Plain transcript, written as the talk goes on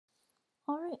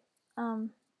Alright,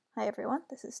 hi everyone,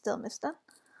 this is still Miss Dunn.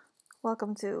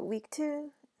 Welcome to week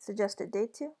 2, suggested day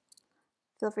 2.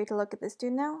 Feel free to look at this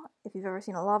dude now. If you've ever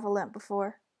seen a lava lamp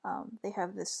before, they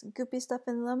have this goopy stuff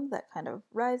in them that kind of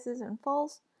rises and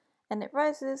falls, and it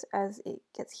rises as it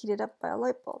gets heated up by a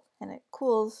light bulb, and it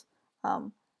cools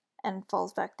and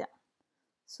falls back down.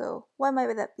 So why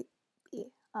might that be,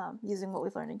 using what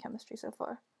we've learned in chemistry so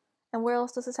far? And where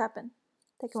else does this happen?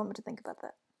 Take a moment to think about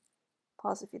that.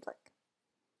 Pause if you'd like.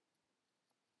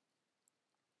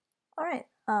 Alright,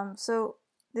 so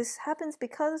this happens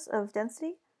because of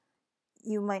density.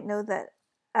 You might know that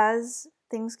as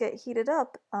things get heated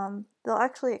up, they'll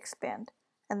actually expand,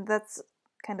 and that's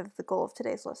kind of the goal of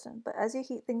today's lesson. But as you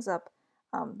heat things up,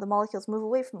 the molecules move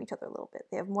away from each other a little bit.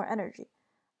 They have more energy.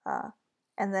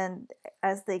 And then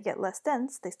as they get less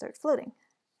dense, they start floating.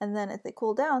 And then as they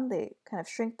cool down, they kind of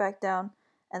shrink back down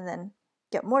and then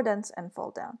get more dense and fall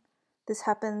down. This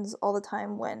happens all the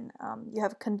time when you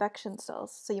have convection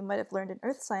cells. So you might have learned in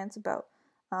earth science about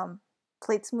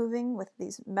plates moving with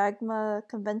these magma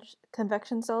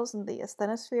convection cells in the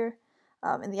asthenosphere,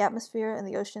 in the atmosphere, in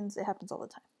the oceans. It happens all the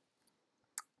time.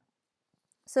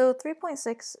 So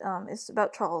 3.6 is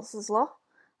about Charles's law.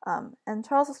 And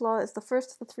Charles's law is the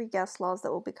first of the 3 gas laws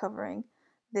that we'll be covering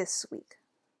this week.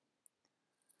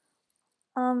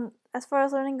 As far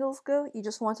as learning goals go, you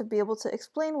just want to be able to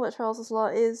explain what Charles's law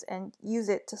is and use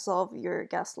it to solve your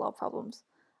gas law problems.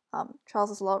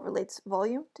 Charles's law relates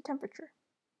volume to temperature.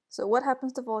 So what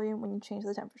happens to volume when you change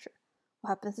the temperature? What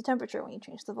happens to temperature when you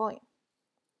change the volume?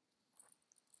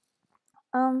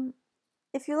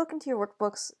 If you look into your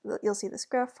workbooks, you'll see this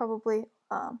graph probably.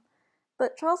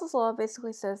 But Charles's law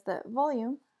basically says that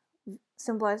volume,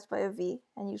 symbolized by a V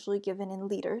and usually given in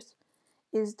liters,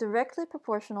 is directly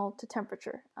proportional to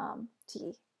temperature,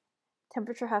 T.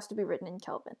 Temperature has to be written in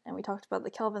Kelvin, and we talked about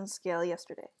the Kelvin scale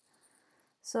yesterday.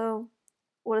 So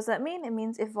what does that mean? It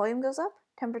means if volume goes up,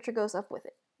 temperature goes up with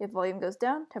it. If volume goes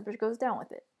down, temperature goes down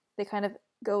with it. They kind of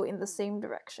go in the same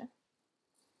direction.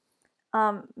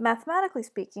 Mathematically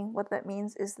speaking, what that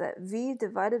means is that V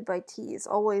divided by T is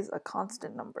always a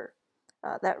constant number.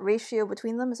 That ratio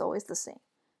between them is always the same.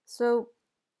 So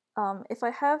if I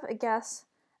have a gas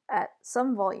at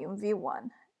some volume, V1,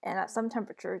 and at some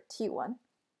temperature, T1,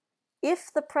 if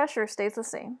the pressure stays the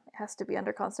same, it has to be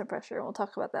under constant pressure, and we'll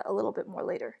talk about that a little bit more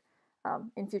later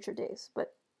in future days,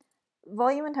 but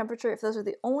volume and temperature, if those are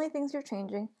the only things you're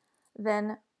changing,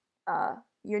 then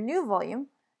your new volume,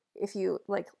 if you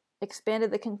expanded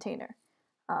the container,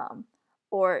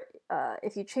 or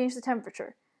if you change the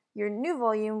temperature, your new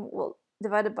volume will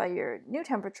divided by your new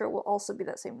temperature will also be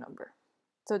that same number.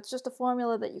 So it's just a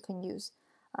formula that you can use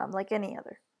like any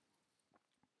other.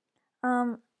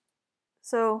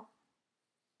 So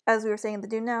as we were saying in the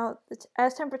do now,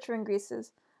 as temperature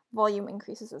increases, volume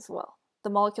increases as well. The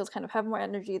molecules kind of have more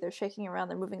energy, they're shaking around,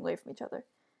 they're moving away from each other.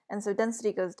 And so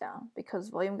density goes down. Because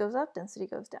volume goes up, density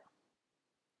goes down.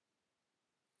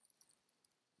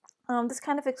 This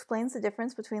kind of explains the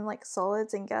difference between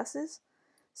solids and gases.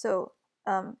 So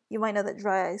you might know that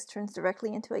dry ice turns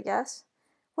directly into a gas.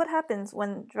 What happens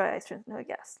when dry ice turns into a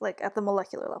gas, at the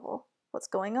molecular level? What's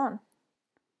going on?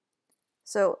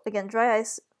 So again, dry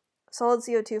ice, solid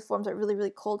CO2 forms at really,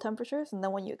 really cold temperatures, and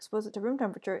then when you expose it to room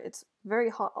temperature, it's very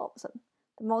hot all of a sudden.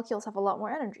 The molecules have a lot more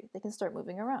energy. They can start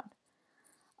moving around.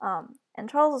 And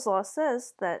Charles's law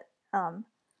says that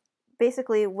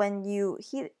basically when you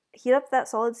heat up that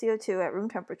solid CO2 at room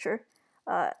temperature,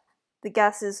 the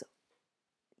gases,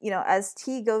 as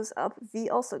T goes up, V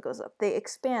also goes up. They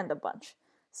expand a bunch.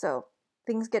 So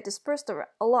things get dispersed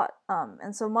a lot.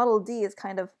 And so model D is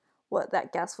kind of what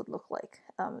that gas would look like.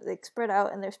 They spread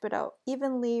out, and they're spread out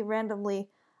evenly, randomly.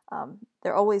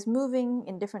 They're always moving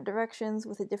in different directions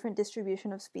with a different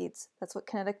distribution of speeds. That's what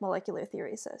kinetic molecular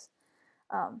theory says.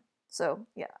 So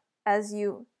yeah, as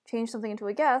you change something into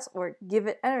a gas or give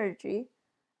it energy,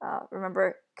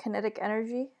 remember kinetic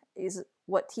energy is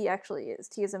what T actually is.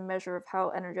 T is a measure of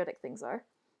how energetic things are.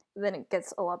 Then it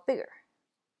gets a lot bigger.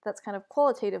 That's kind of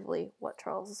qualitatively what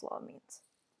Charles's law means.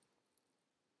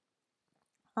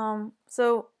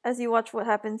 So as you watch what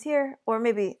happens here, or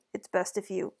maybe it's best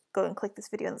if you go and click this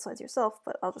video on the slides yourself,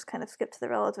 but I'll just kind of skip to the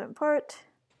relevant part.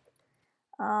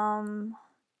 You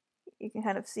can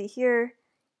kind of see here,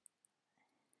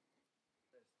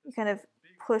 you kind of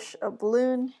push a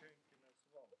balloon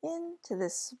into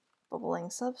this bubbling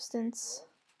substance.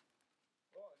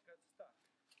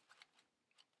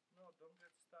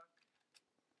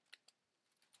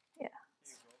 Yeah.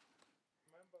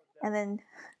 And then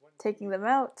taking them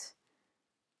out.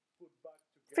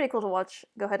 It's pretty cool to watch.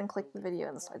 Go ahead and click the video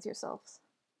and the slides yourselves.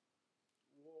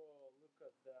 Whoa, look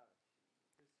at that.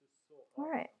 All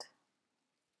right.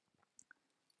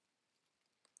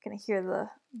 Gonna hear the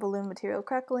balloon material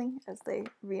crackling as they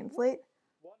reinflate.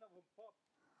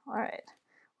 All right.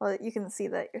 Well, you can see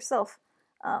that yourself.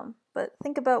 But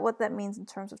think about what that means in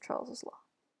terms of Charles's law.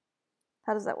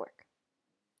 How does that work?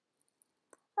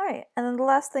 All right, and then the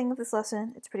last thing of this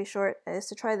lesson, it's pretty short, is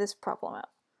to try this problem out.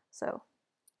 So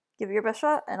give it your best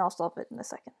shot, and I'll solve it in a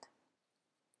second.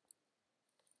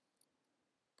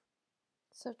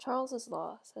 So Charles's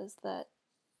law says that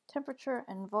temperature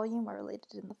and volume are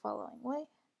related in the following way.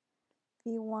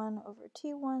 V1 over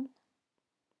T1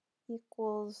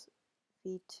 equals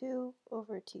V2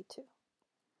 over T2.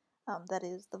 That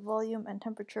is, the volume and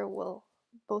temperature will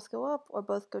both go up or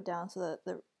both go down so that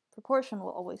the proportion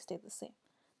will always stay the same.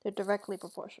 They're directly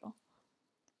proportional.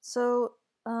 So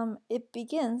it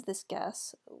begins, this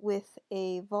gas, with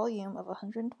a volume of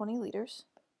 120 liters,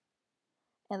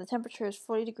 and the temperature is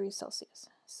 40 degrees Celsius.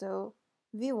 So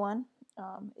V1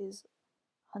 is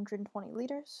 120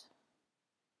 liters.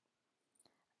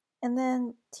 And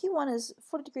then T1 is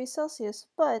 40 degrees Celsius,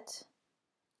 but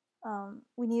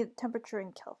we need temperature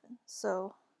in Kelvin.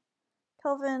 So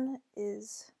Kelvin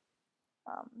is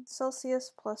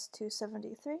Celsius plus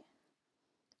 273.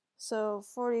 So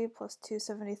 40 plus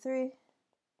 273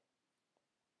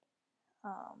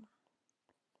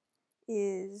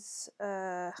 is,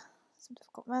 some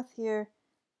difficult math here,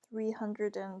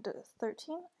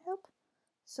 313, I hope.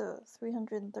 So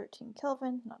 313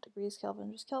 Kelvin, not degrees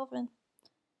Kelvin, just Kelvin,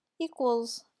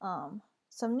 equals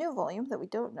some new volume that we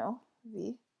don't know,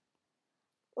 V,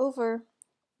 over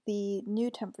the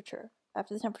new temperature.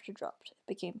 After the temperature dropped, it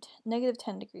became negative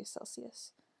 10 degrees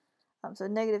Celsius. So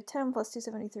negative 10 plus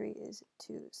 273 is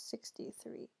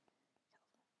 263.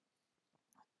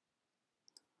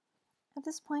 At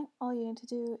this point, all you need to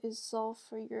do is solve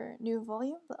for your new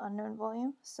volume, the unknown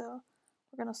volume. So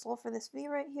we're going to solve for this V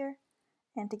right here.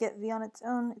 And to get V on its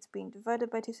own, it's being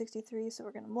divided by 263. So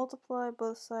we're going to multiply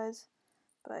both sides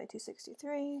by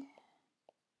 263.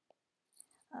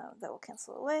 That will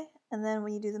cancel away. And then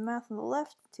when you do the math on the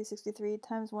left, 263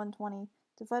 times 120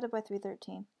 divided by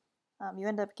 313, you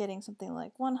end up getting something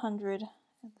like 100.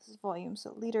 And this is volume,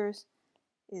 so liters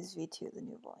is V2, the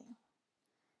new volume.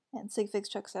 And sig figs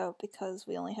checks out because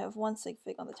we only have one sig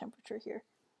fig on the temperature here.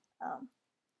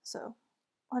 So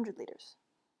 100 liters.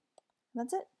 And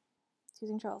that's it. It's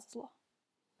using Charles's law.